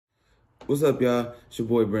What's up, y'all? It's your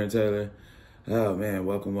boy, Brent Taylor. Oh, man,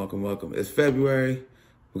 welcome, welcome, welcome. It's February.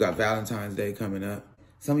 We got Valentine's Day coming up.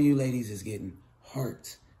 Some of you ladies is getting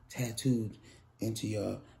hearts tattooed into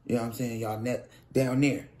your, you know what I'm saying, y'all neck down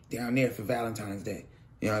there for Valentine's Day.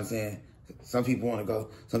 You know what I'm saying? Some people want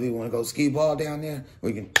to go skee ball down there.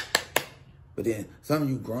 But then some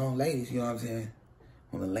of you grown ladies, you know what I'm saying,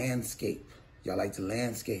 on the landscape. Y'all like to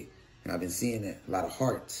landscape. And I've been seeing that, a lot of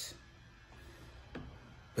hearts.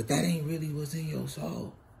 But that ain't really what's in your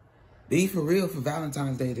soul. Be for real for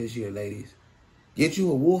Valentine's Day this year, ladies. Get you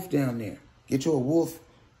a wolf down there. Get you a wolf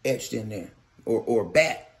etched in there. Or a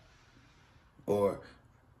bat. Or,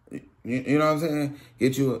 you know what I'm saying?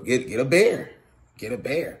 Get a bear. Get a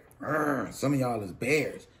bear. Some of y'all is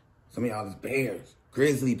bears. Some of y'all is bears.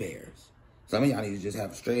 Grizzly bears. Some of y'all need to just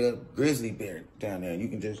have a straight up grizzly bear down there. And you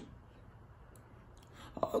can just,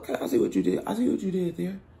 okay, I see what you did. I see what you did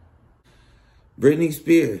there. Britney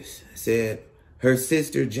Spears said her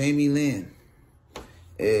sister, Jamie Lynn,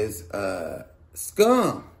 is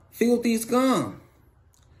scum, filthy scum.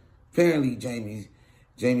 Apparently, Jamie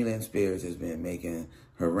Lynn Spears has been making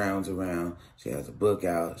her rounds around. She has a book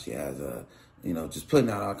out. She has just putting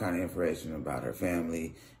out all kind of information about her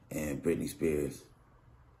family and Britney Spears.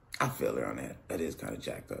 I feel her on that. That is kind of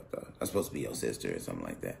jacked up, though. That's supposed to be your sister or something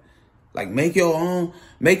like that. Like, make your own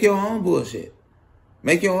bullshit.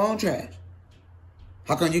 Make your own trash.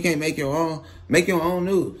 How come you can't make your own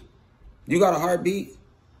news? You got a heartbeat.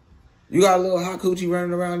 You got a little hot coochie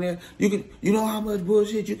running around there. You know how much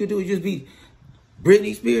bullshit you could do? You just be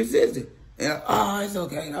Britney Spears' sister. And, it's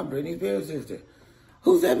okay. I'm Britney Spears' sister.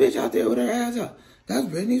 Who's that bitch out there with her ass out? That's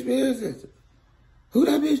Britney Spears' sister. Who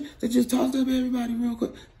that bitch that just tossed up everybody real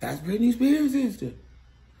quick? That's Britney Spears' sister.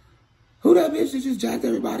 Who that bitch that just jacked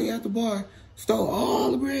everybody at the bar, stole all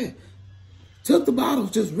the bread, took the bottles,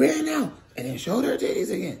 just ran out, and then showed her titties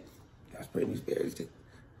again? That's Britney Spears' sister.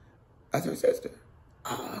 That's her sister.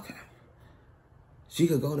 Oh, okay. She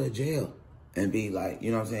could go to jail and be like,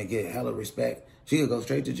 you know what I'm saying, get hella respect. She could go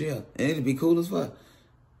straight to jail, and it'd be cool as fuck.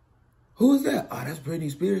 Who is that? Oh, that's Britney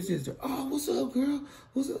Spears' sister. Oh, what's up, girl?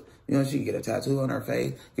 What's up? You know, she can get a tattoo on her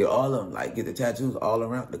face, get all of them, like get the tattoos all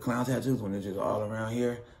around, the clown tattoos when they're just all around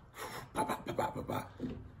here. Pop, pop, pop, pop, pop, pop.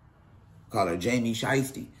 Call her Jamie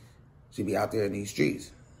Shiesty. She be out there in these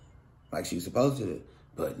streets like she's supposed to do.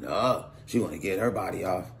 But no, she want to get her body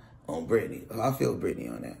off on Britney. Oh, I feel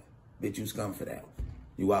Britney on that. Bitch, you scum for that.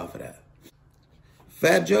 You out for that.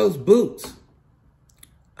 Fat Joe's boots.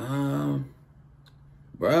 Bruh.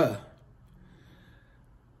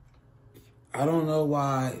 I don't know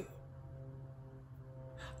why.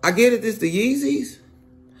 I get it, it's the Yeezys.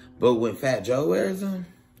 But when Fat Joe wears them,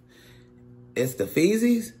 it's the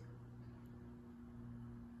Feezies.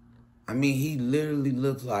 I mean, he literally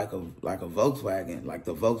looks like a Volkswagen, like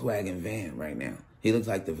the Volkswagen van right now. He looks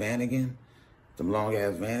like the Vanagon, them long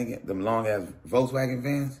ass Volkswagen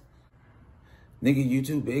vans. Nigga, you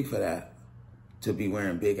too big for that, to be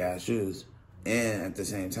wearing big ass shoes and at the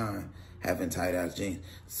same time having tight ass jeans.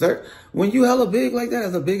 Sir, when you hella big like that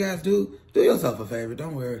as a big ass dude, do yourself a favor.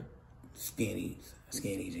 Don't wear skinny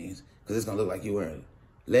jeans, because it's gonna look like you wearing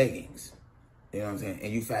leggings. You know what I'm saying?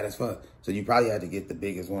 And you fat as fuck. So you probably had to get the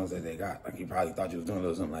biggest ones that they got. Like, you probably thought you was doing a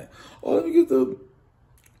little something like, oh, let me get the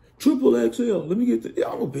triple XL. Let me get the, yeah,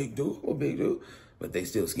 I'm a big dude. But they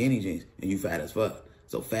still skinny jeans, and you fat as fuck.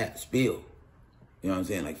 So fat spill. You know what I'm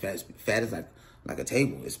saying? Like, fat is like a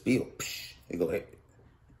table. It spill. It go there.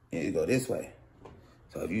 And it go this way.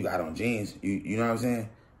 So if you got on jeans, you know what I'm saying?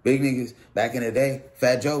 Big niggas, back in the day,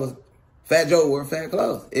 Fat Joe wore fat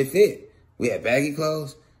clothes. It fit. We had baggy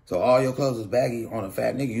clothes. So all your clothes was baggy on a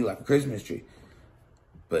fat nigga. You like a Christmas tree.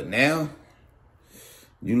 But now,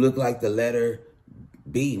 you look like the letter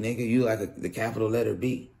B, nigga. You like the capital letter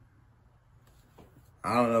B.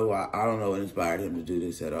 I don't know why. I don't know what inspired him to do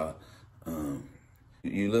this at all.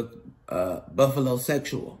 You look buffalo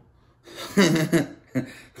sexual. You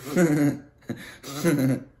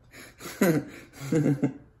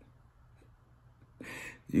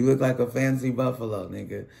look like a fancy buffalo,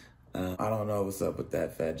 nigga. I don't know what's up with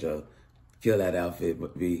that, Fat Joe. Kill that outfit,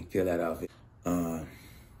 but B, kill that outfit.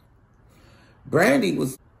 Brandy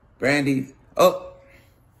was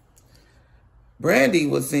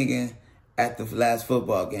singing at the last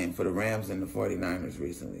football game for the Rams and the 49ers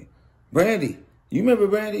recently. Brandy, you remember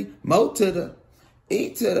Brandy? Mo to the,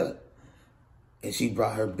 E to the, and she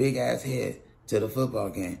brought her big ass head to the football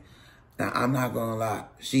game. Now, I'm not gonna lie,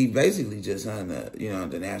 she basically just sung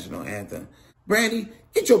the national anthem. Brandy,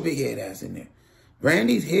 get your big head ass in there.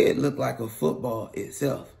 Brandy's head looked like a football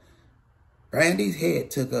itself. Brandy's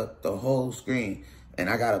head took up the whole screen, and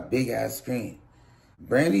I got a big ass screen.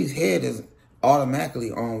 Brandy's head is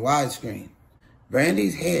automatically on widescreen.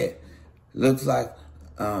 Brandy's head looks like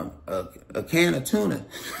a can of tuna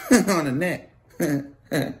on the neck.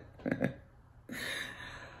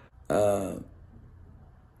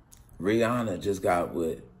 Rihanna just got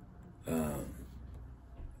with,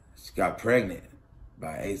 she got pregnant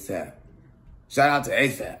by ASAP. Shout out to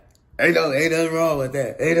ASAP. Ain't nothing wrong with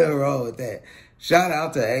that. Ain't nothing wrong with that. Shout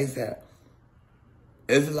out to ASAP.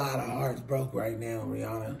 There's a lot of hearts broke right now,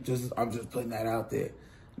 Rihanna. I'm just putting that out there.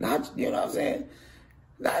 Not, you know what I'm saying?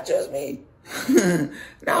 Not just me.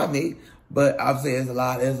 Not me. But I'm saying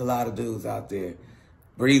there's a lot of dudes out there.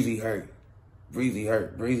 Breezy hurt. Breezy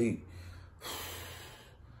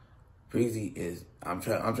is, I'm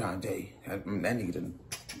trying to tell you, that nigga done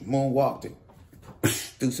moonwalked it.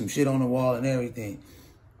 Threw some shit on the wall and everything.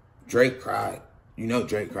 Drake cried. You know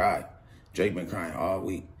Drake cried. Drake been crying all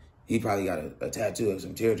week. He probably got a tattoo of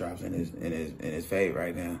some teardrops in his fade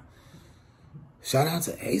right now. Shout out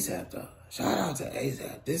to ASAP though. Shout out to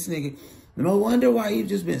ASAP. This nigga, no wonder why he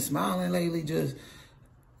just been smiling lately. Just,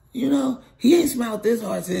 you know, he ain't smiled this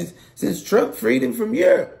hard since Trump freed him from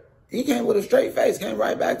Europe. He came with a straight face, came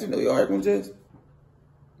right back to New York and just,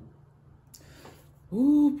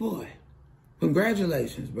 ooh boy.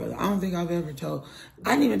 Congratulations, brother. I don't think I've ever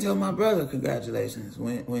I didn't even tell my brother congratulations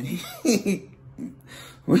when he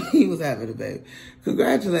when he was having a baby.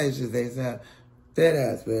 Congratulations, ASAP. Dead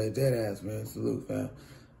ass, man. Salute, fam.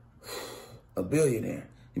 A billionaire.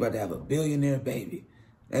 You about to have a billionaire baby.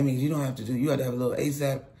 That means you don't have to you got to have a little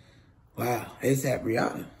ASAP. Wow, ASAP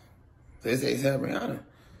Rihanna. It's ASAP Rihanna.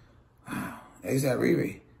 Wow, ASAP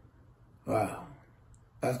Riri. Wow,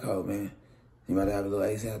 that's cold, man. You about to have a little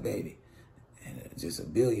ASAP baby. And just a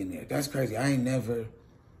billionaire. That's crazy. I ain't never...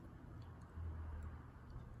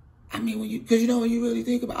 I mean, when you really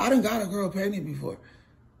think about it, I done got a girl pregnant before.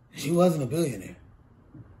 She wasn't a billionaire.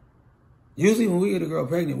 Usually when we get a girl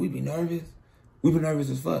pregnant, we be nervous. We be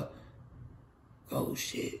nervous as fuck. Oh,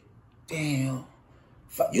 shit. Damn.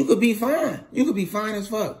 You could be fine. You could be fine as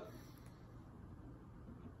fuck.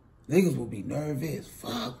 Niggas will be nervous.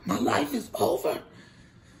 Fuck, my life is over.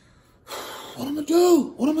 What I'm gonna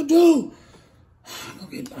do? I ain't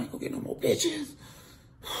gonna get no more bitches.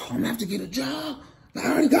 I'm gonna have to get a job. Like,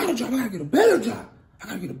 I already got a job. I gotta get a better job.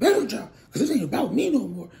 Because this ain't about me no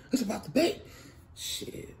more. It's about the baby.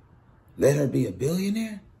 Shit. Let her be a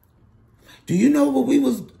billionaire? Do you know what we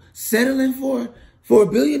was settling for a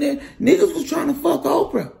billionaire? Niggas was trying to fuck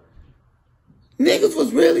Oprah. Niggas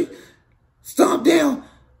was really stomped down,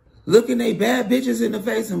 looking they bad bitches in the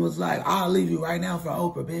face and was like, I'll leave you right now for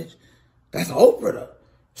Oprah, bitch. That's Oprah, though.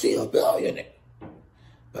 She a billionaire.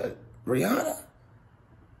 But Rihanna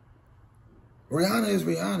is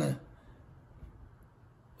Rihanna.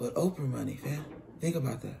 But Oprah money, fam. Think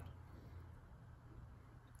about that.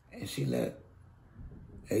 And she let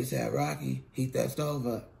ASAP Rocky heat that stove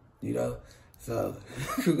up, you know? So,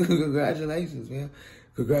 congratulations, man.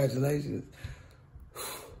 Congratulations.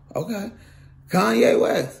 Okay. Kanye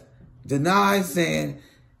West denies saying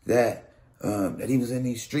that he was in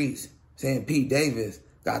these streets saying Pete Davis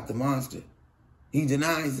got the monster. He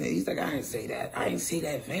denies it. He's like, I didn't say that. I didn't say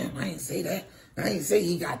that, fam. I didn't say that. I didn't say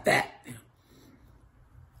he got that.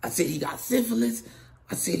 I said he got syphilis.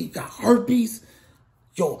 I said he got herpes.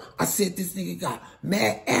 Yo, I said this nigga got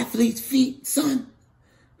mad athlete's feet, son.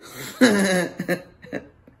 But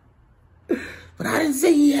I didn't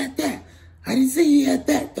say he had that. I didn't say he had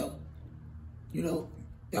that, though. You know,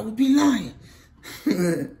 that would be lying.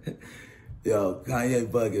 Yo, Kanye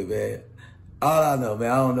bugging, man. All I know,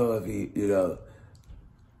 man, I don't know if he, you know,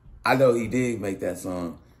 I know he did make that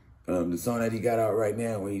song. The song that he got out right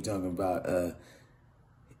now when he talking about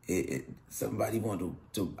somebody wanted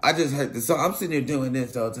to, I just heard the song. I'm sitting there doing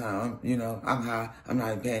this all the time. I'm high. I'm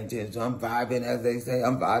not even paying attention. So I'm vibing, as they say.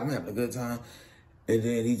 I'm vibing, having a good time. And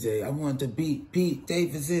then he said, I want to beat Pete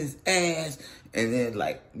Davis's ass. And then,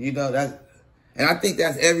 like, you know, and I think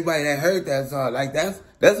that's everybody that heard that song. Like,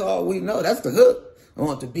 that's all we know. That's the hook. I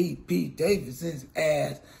want to beat Pete Davis's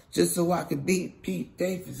ass just so I could beat Pete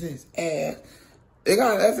Davis's ass.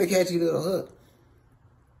 That's a catchy little hook.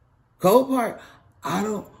 Cold part,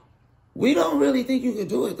 we don't really think you can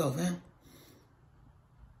do it though, fam.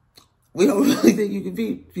 We don't really think you can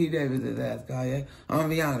beat Pete Davis's ass, Kanye. I'm gonna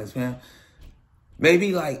be honest, fam.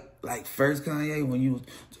 Maybe like first Kanye when you was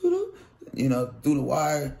through the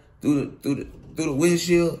wire, through the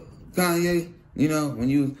windshield, Kanye. You know, when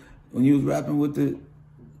you was rapping with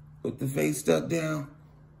the face stuck down.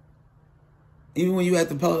 Even when you had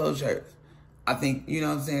the polo shirts. I think, you know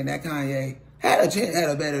what I'm saying, that Kanye had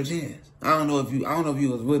a better chance. I don't know if you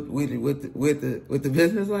was with the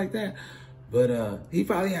business like that, But he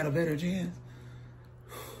probably had a better chance.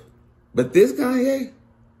 But this Kanye,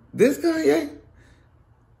 Kanye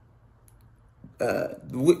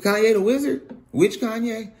the Wizard, which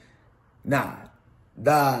Kanye? Nah,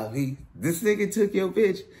 this nigga took your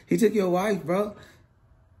bitch. He took your wife, bro.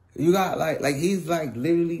 You got like he's like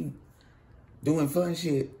literally doing fun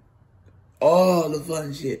shit. All the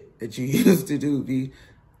fun shit that you used to do, B.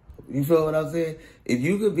 You feel what I'm saying? If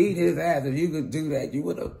you could beat his ass, if you could do that, you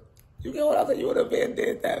would have, you get what I'm saying? You would have been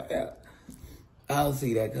dead that fast. I don't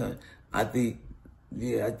see that coming. I think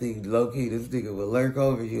low-key this nigga will lurk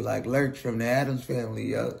over you like Lurch from the Addams Family,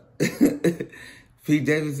 yo. Pete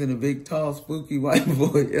Davidson, a big, tall, spooky white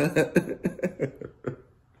boy, yo.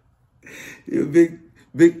 You a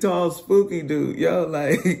big, tall, spooky dude, yo.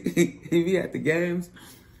 Like, he be at the games.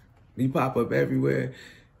 He pop up everywhere.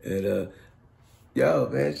 And, yo,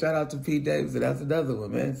 man, shout out to Pete Davidson. That's another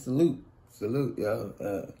one, man. Salute, yo.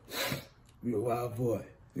 You a wild boy.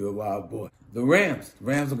 You're a wild boy. The Rams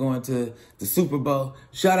are going to the Super Bowl.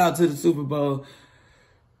 Shout out to the Super Bowl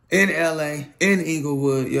in LA, in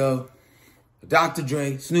Inglewood, yo. Dr.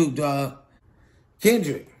 Dre, Snoop Dogg,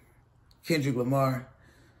 Kendrick Lamar,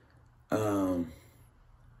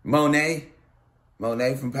 Monet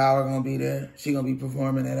from Power gonna be there. She gonna be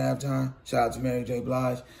performing at halftime. Shout out to Mary J.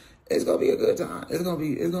 Blige. It's gonna be a good time. It's gonna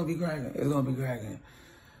be cracking. It's gonna be cracking.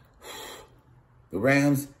 The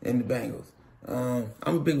Rams and the Bengals.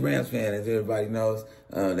 I'm a big Rams fan, as everybody knows,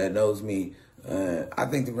 that knows me. I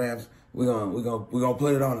think the Rams, we're gonna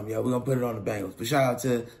put it on them, yo. We're gonna put it on the Bengals. But shout out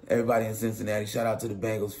to everybody in Cincinnati. Shout out to the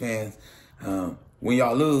Bengals fans. When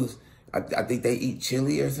y'all lose, I think they eat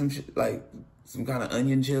chili or some shit, like some kind of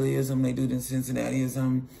onion chili or something they do in Cincinnati or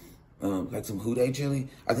something. Like some Houday chili.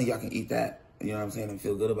 I think y'all can eat that. You know what I'm saying? And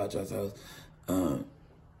feel good about yourselves. Nah,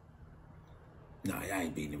 y'all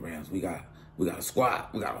ain't beating the Rams. We got a squad.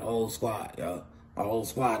 We got a whole squad, yo. Our whole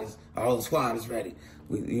squad is ready.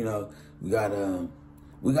 We got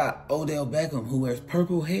Odell Beckham, who wears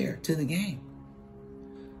purple hair to the game.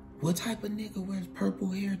 What type of nigga wears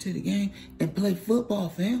purple hair to the game and play football,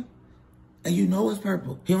 fam? And you know it's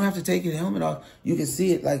purple. He don't have to take his helmet off. You can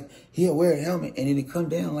see it, like he'll wear a helmet and it'll come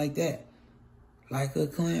down like that, like a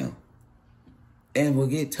clown, and we'll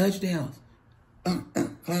get touchdowns.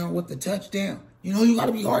 Clown with the touchdown. You know you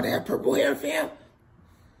gotta be hard to have purple hair, fam.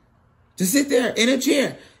 To sit there in a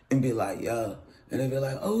chair and be like, yo, and they be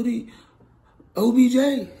like,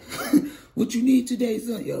 OBJ, what you need today,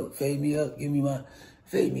 son? Yo, fade me up,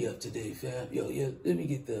 fade me up today, fam. Yo, let me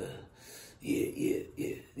get the,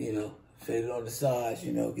 you know, fade it on the sides,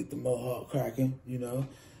 you know, get the mohawk cracking, you know.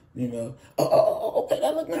 Okay,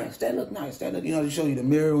 that look nice, you know, to show you the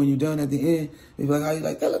mirror when you're done at the end. They be like, how you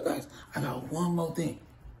like, that look nice. I got one more thing.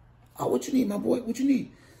 Oh, what you need, my boy? What you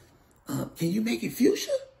need? Can you make it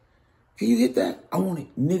fuchsia? Can you hit that? I want it,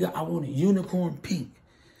 nigga. I want it unicorn pink.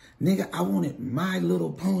 Nigga, I want it My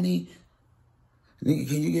Little Pony. Nigga,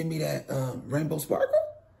 can you give me that rainbow sparkle?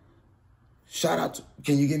 Shout out to,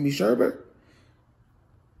 can you give me sherbet?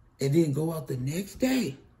 And then go out the next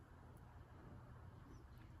day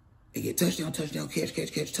and get touchdown, catch,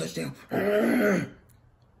 touchdown.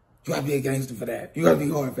 You gotta be a gangster for that. You gotta be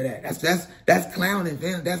hard for that. That's clowning,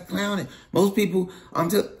 fam. That's clowning. Most people,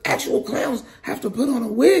 actual clowns have to put on a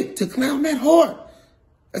wig to clown that hard.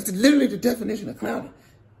 That's literally the definition of clowning.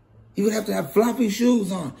 You would have to have floppy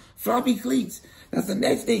shoes on, floppy cleats. That's the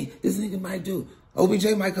next thing this nigga might do.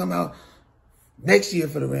 OBJ might come out next year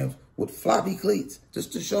for the Rams with floppy cleats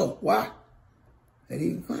just to show why that he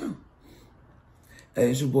can clown.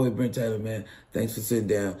 Hey, it's your boy Brent Taylor, man. Thanks for sitting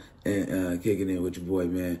down and kicking in with your boy,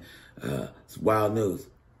 man. It's wild news.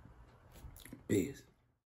 Peace.